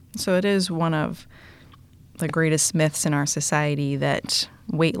So it is one of the greatest myths in our society that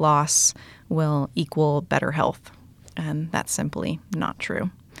weight loss will equal better health. And that's simply not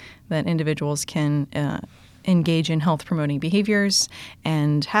true. That individuals can engage in health-promoting behaviors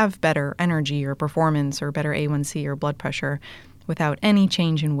and have better energy or performance or better A1C or blood pressure without any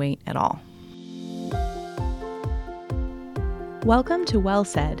change in weight at all. Welcome to Well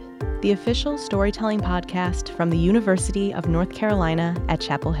Said, the official storytelling podcast from the University of North Carolina at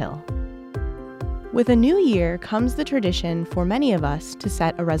Chapel Hill. With a new year comes the tradition for many of us to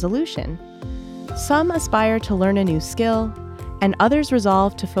set a resolution. Some aspire to learn a new skill, and others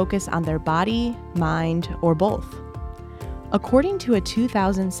resolve to focus on their body, mind, or both. According to a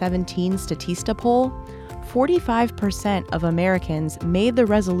 2017 Statista poll, 45% of Americans made the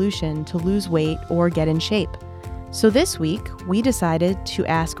resolution to lose weight or get in shape. So this week, we decided to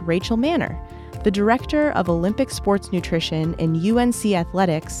ask Rachel Manner, the director of Olympic sports nutrition in UNC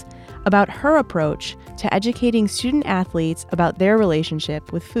Athletics, about her approach to educating student athletes about their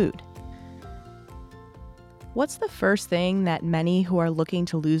relationship with food. What's the first thing that many who are looking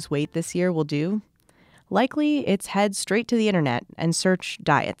to lose weight this year will do? Likely, it's head straight to the internet and search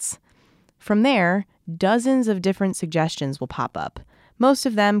diets. From there, dozens of different suggestions will pop up, most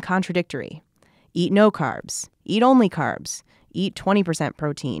of them contradictory. Eat no carbs, eat only carbs, eat 20%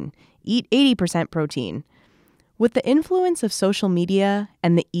 protein, eat 80% protein. With the influence of social media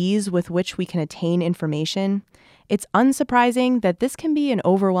and the ease with which we can attain information, it's unsurprising that this can be an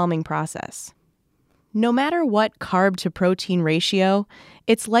overwhelming process. No matter what carb to protein ratio,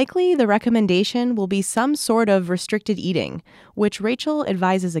 it's likely the recommendation will be some sort of restricted eating, which Rachel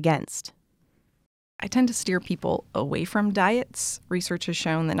advises against. I tend to steer people away from diets. Research has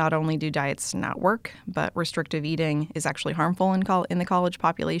shown that not only do diets not work, but restrictive eating is actually harmful in the college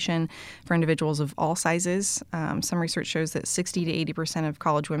population for individuals of all sizes. Some research shows that 60 to 80% of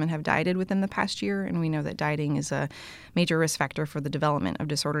college women have dieted within the past year, and we know that dieting is a major risk factor for the development of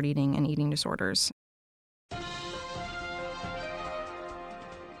disordered eating and eating disorders.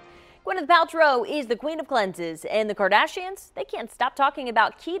 Gwyneth Paltrow is the queen of cleanses, and the Kardashians, they can't stop talking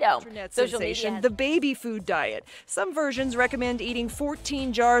about keto. Internet sensation, the baby food diet. Some versions recommend eating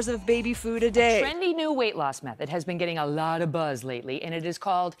 14 jars of baby food a day. A trendy new weight loss method has been getting a lot of buzz lately, and it is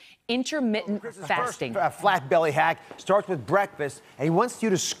called intermittent fasting. First, flat belly hack starts with breakfast, and he wants you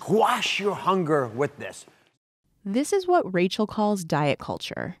to squash your hunger with this. This is what Rachel calls diet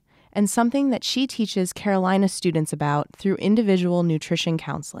culture, and something that she teaches Carolina students about through individual nutrition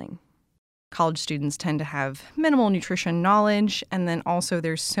counseling. College students tend to have minimal nutrition knowledge, and then also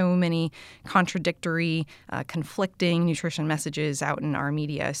there's so many contradictory, conflicting nutrition messages out in our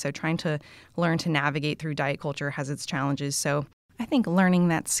media. So trying to learn to navigate through diet culture has its challenges. So I think learning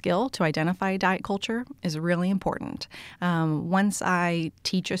that skill to identify diet culture is really important. Once I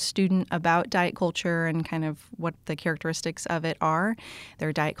teach a student about diet culture and kind of what the characteristics of it are,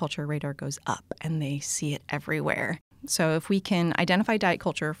 their diet culture radar goes up and they see it everywhere. So if we can identify diet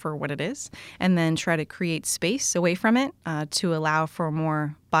culture for what it is and then try to create space away from it to allow for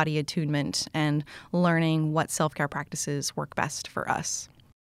more body attunement and learning what self-care practices work best for us.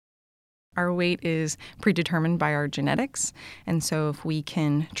 Our weight is predetermined by our genetics, and so if we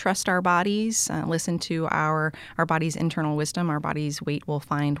can trust our bodies, listen to our body's internal wisdom, our body's weight will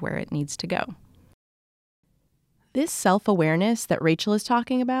find where it needs to go. This self-awareness that Rachel is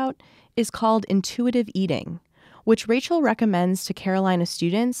talking about is called intuitive eating, which Rachel recommends to Carolina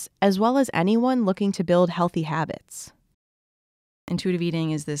students as well as anyone looking to build healthy habits. Intuitive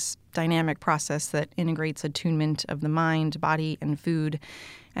eating is this dynamic process that integrates attunement of the mind, body, and food.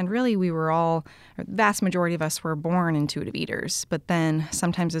 And really, the vast majority of us were born intuitive eaters. But then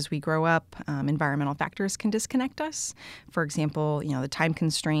sometimes as we grow up, environmental factors can disconnect us. For example, the time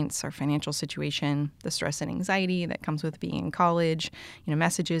constraints, our financial situation, the stress and anxiety that comes with being in college,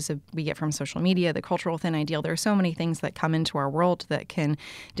 messages we get from social media, the cultural thin ideal. There are so many things that come into our world that can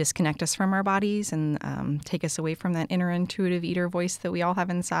disconnect us from our bodies and take us away from that inner intuitive eater voice that we all have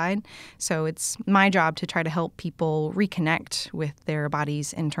inside. So it's my job to try to help people reconnect with their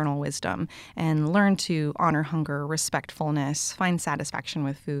body's internal wisdom and learn to honor hunger, respectfulness, find satisfaction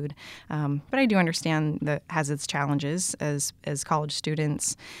with food. But I do understand that it has its challenges as college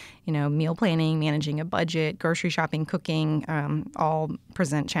students. Meal planning, managing a budget, grocery shopping, cooking, all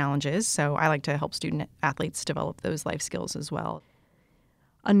present challenges. So I like to help student athletes develop those life skills as well.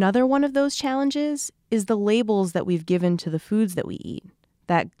 Another one of those challenges is the labels that we've given to the foods that we eat,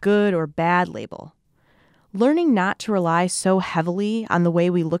 that good or bad label. Learning not to rely so heavily on the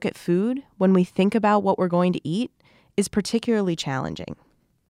way we look at food when we think about what we're going to eat is particularly challenging.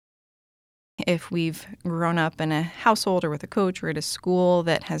 If we've grown up in a household or with a coach or at a school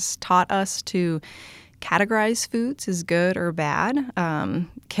that has taught us to categorize foods as good or bad,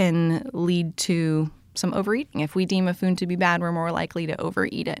 can lead to some overeating. If we deem a food to be bad, we're more likely to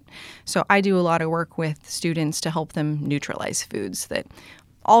overeat it. So I do a lot of work with students to help them neutralize foods, that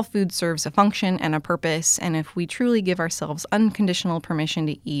all food serves a function and a purpose, and if we truly give ourselves unconditional permission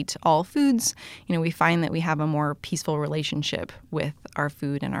to eat all foods, we find that we have a more peaceful relationship with our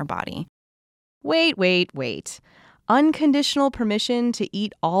food and our body. Wait. Unconditional permission to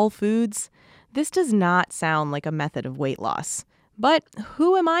eat all foods? This does not sound like a method of weight loss. But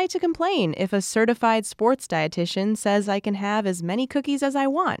who am I to complain if a certified sports dietitian says I can have as many cookies as I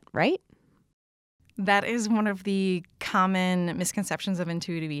want, right? That is one of the common misconceptions of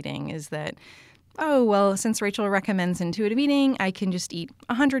intuitive eating, is that, oh, well, since Rachel recommends intuitive eating, I can just eat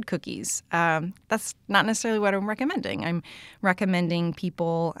 100 cookies. That's not necessarily what I'm recommending. I'm recommending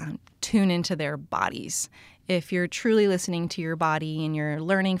people tune into their bodies. If you're truly listening to your body and you're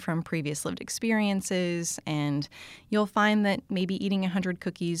learning from previous lived experiences, and you'll find that maybe eating 100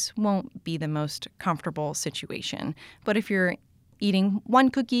 cookies won't be the most comfortable situation. But if you're eating one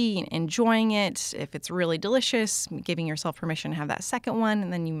cookie and enjoying it, if it's really delicious, giving yourself permission to have that second one,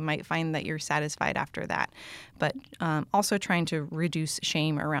 and then you might find that you're satisfied after that. But also trying to reduce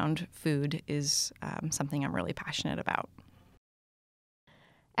shame around food is something I'm really passionate about.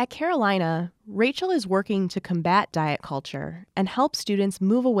 At Carolina, Rachel is working to combat diet culture and help students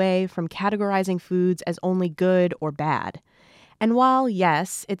move away from categorizing foods as only good or bad. And while,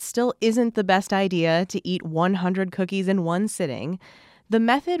 yes, it still isn't the best idea to eat 100 cookies in one sitting, the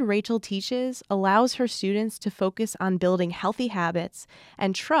method Rachel teaches allows her students to focus on building healthy habits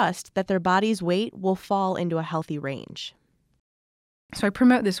and trust that their body's weight will fall into a healthy range. So I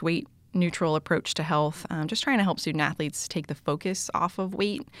promote this weight neutral approach to health, just trying to help student athletes take the focus off of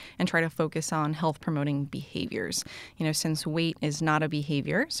weight and try to focus on health promoting behaviors. Since weight is not a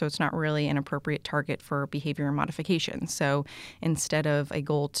behavior, so it's not really an appropriate target for behavior modification. So instead of a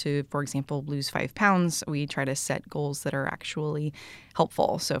goal to, for example, lose 5 pounds, we try to set goals that are actually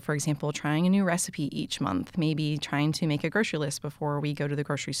helpful. So for example, trying a new recipe each month, maybe trying to make a grocery list before we go to the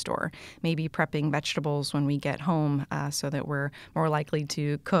grocery store, maybe prepping vegetables when we get home so that we're more likely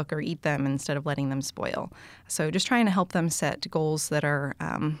to cook or eat them instead of letting them spoil. So just trying to help them set goals that are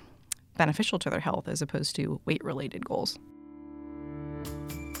beneficial to their health as opposed to weight-related goals.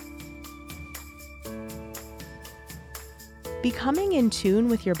 Becoming in tune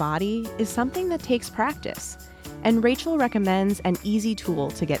with your body is something that takes practice, and Rachel recommends an easy tool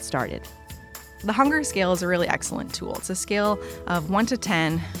to get started. The hunger scale is a really excellent tool. It's a scale of 1 to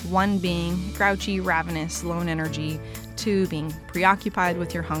 10, 1 being grouchy, ravenous, low in energy, 2 being preoccupied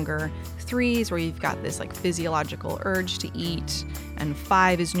with your hunger, 3 is where you've got this physiological urge to eat, and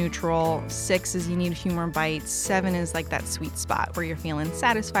 5 is neutral, 6 is you need a few more bites, 7 is that sweet spot where you're feeling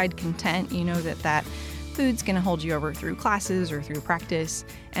satisfied, content, you know that food's going to hold you over through classes or through practice.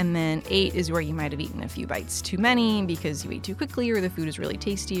 And then 8 is where you might have eaten a few bites too many because you ate too quickly or the food is really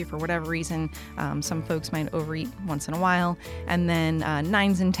tasty for whatever reason. Some folks might overeat once in a while. And then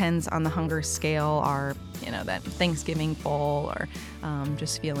 9s and 10s on the hunger scale are, that Thanksgiving full or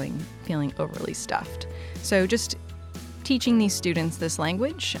just feeling overly stuffed. So just teaching these students this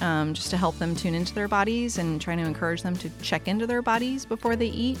language just to help them tune into their bodies and trying to encourage them to check into their bodies before they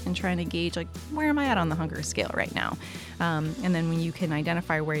eat and trying to gauge where am I at on the hunger scale right now. And then when you can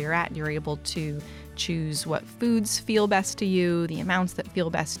identify where you're at, you're able to choose what foods feel best to you, the amounts that feel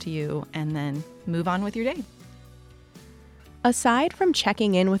best to you, and then move on with your day. Aside from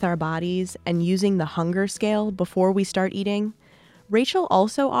checking in with our bodies and using the hunger scale before we start eating, Rachel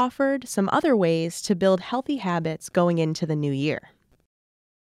also offered some other ways to build healthy habits going into the new year.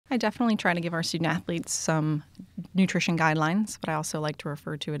 I definitely try to give our student athletes some nutrition guidelines, but I also like to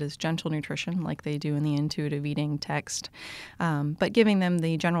refer to it as gentle nutrition like they do in the intuitive eating text. But giving them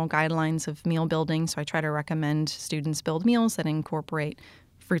the general guidelines of meal building, so I try to recommend students build meals that incorporate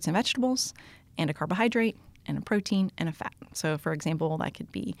fruits and vegetables and a carbohydrate and a protein and a fat. So for example, that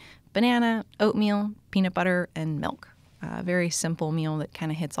could be banana, oatmeal, peanut butter, and milk. A very simple meal that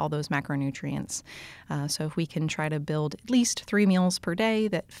kind of hits all those macronutrients. So if we can try to build at least 3 meals per day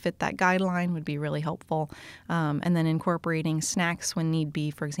that fit that guideline would be really helpful. And then incorporating snacks when need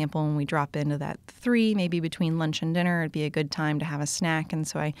be. For example, when we drop into that 3, maybe between lunch and dinner, it'd be a good time to have a snack. And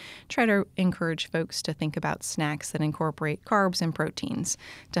so I try to encourage folks to think about snacks that incorporate carbs and proteins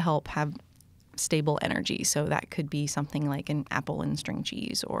to help have stable energy. So that could be something like an apple and string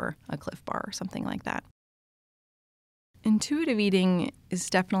cheese or a Cliff Bar or something like that. Intuitive eating is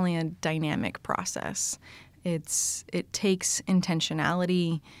definitely a dynamic process. It takes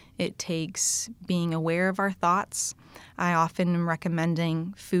intentionality. It takes being aware of our thoughts. I often am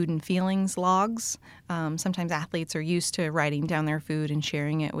recommending food and feelings logs. Sometimes athletes are used to writing down their food and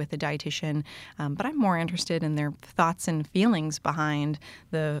sharing it with a dietitian, but I'm more interested in their thoughts and feelings behind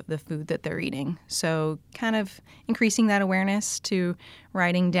the food that they're eating. So kind of increasing that awareness to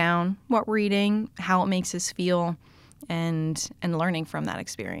writing down what we're eating, how it makes us feel, and learning from that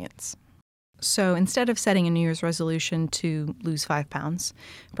experience. So instead of setting a New Year's resolution to lose 5 pounds,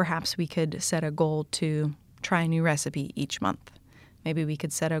 perhaps we could set a goal to try a new recipe each month. Maybe we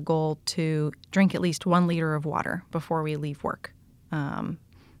could set a goal to drink at least 1 liter of water before we leave work.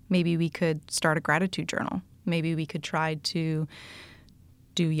 Maybe we could start a gratitude journal. Maybe we could try to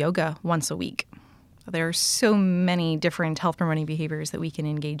do yoga once a week. There are so many different health-promoting behaviors that we can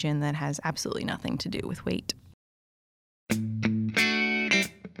engage in that has absolutely nothing to do with weight.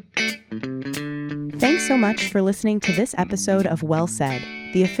 Thanks so much for listening to this episode of Well Said,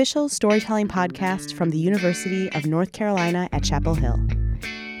 the official storytelling podcast from the University of North Carolina at Chapel Hill.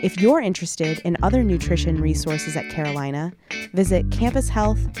 If you're interested in other nutrition resources at Carolina, visit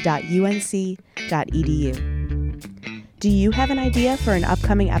campushealth.unc.edu. Do you have an idea for an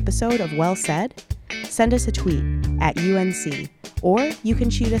upcoming episode of Well Said? Send us a tweet at UNC, or you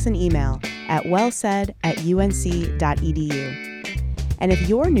can shoot us an email at wellsaid@unc.edu. And if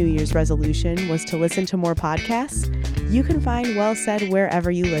your New Year's resolution was to listen to more podcasts, you can find Well Said wherever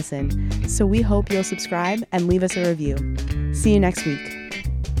you listen. So we hope you'll subscribe and leave us a review. See you next week.